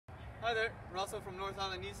Hi there, Russell from North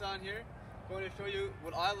Island Nissan here. Going to show you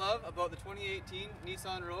what I love about the 2018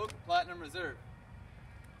 Nissan Rogue Platinum Reserve.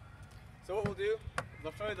 So what we'll do is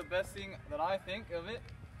I'll show you the best thing that I think of it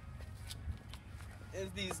is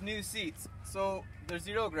these new seats. So there's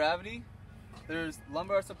zero gravity, there's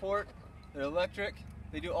lumbar support, they're electric,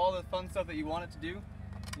 they do all the fun stuff that you want it to do.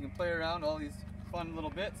 You can play around all these fun little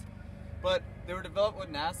bits. But they were developed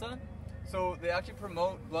with NASA, so they actually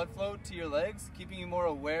promote blood flow to your legs, keeping you more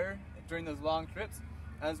aware during those long trips,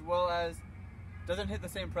 as well as doesn't hit the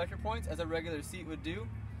same pressure points as a regular seat would do,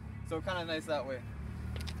 so kind of nice that way.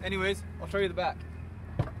 Anyways, I'll show you the back.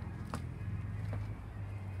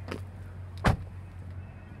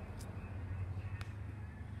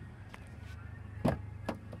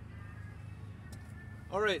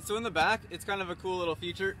 Alright, so in the back, it's kind of a cool little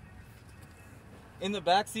feature. In the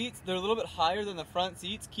back seats, they're a little bit higher than the front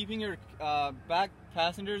seats, keeping your back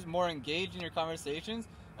passengers more engaged in your conversations,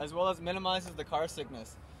 as well as minimizes the car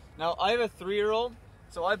sickness. Now, I have a 3-year-old,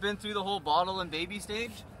 so I've been through the whole bottle and baby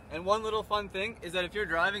stage, and one little fun thing is that if you're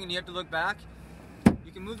driving and you have to look back,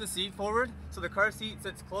 you can move the seat forward, so the car seat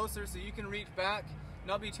sits closer so you can reach back,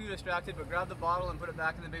 not be too distracted, but grab the bottle and put it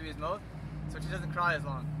back in the baby's mouth so she doesn't cry as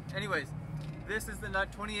long. Anyways, this is the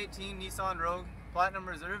 2018 Nissan Rogue Platinum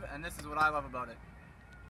Reserve, and this is what I love about it.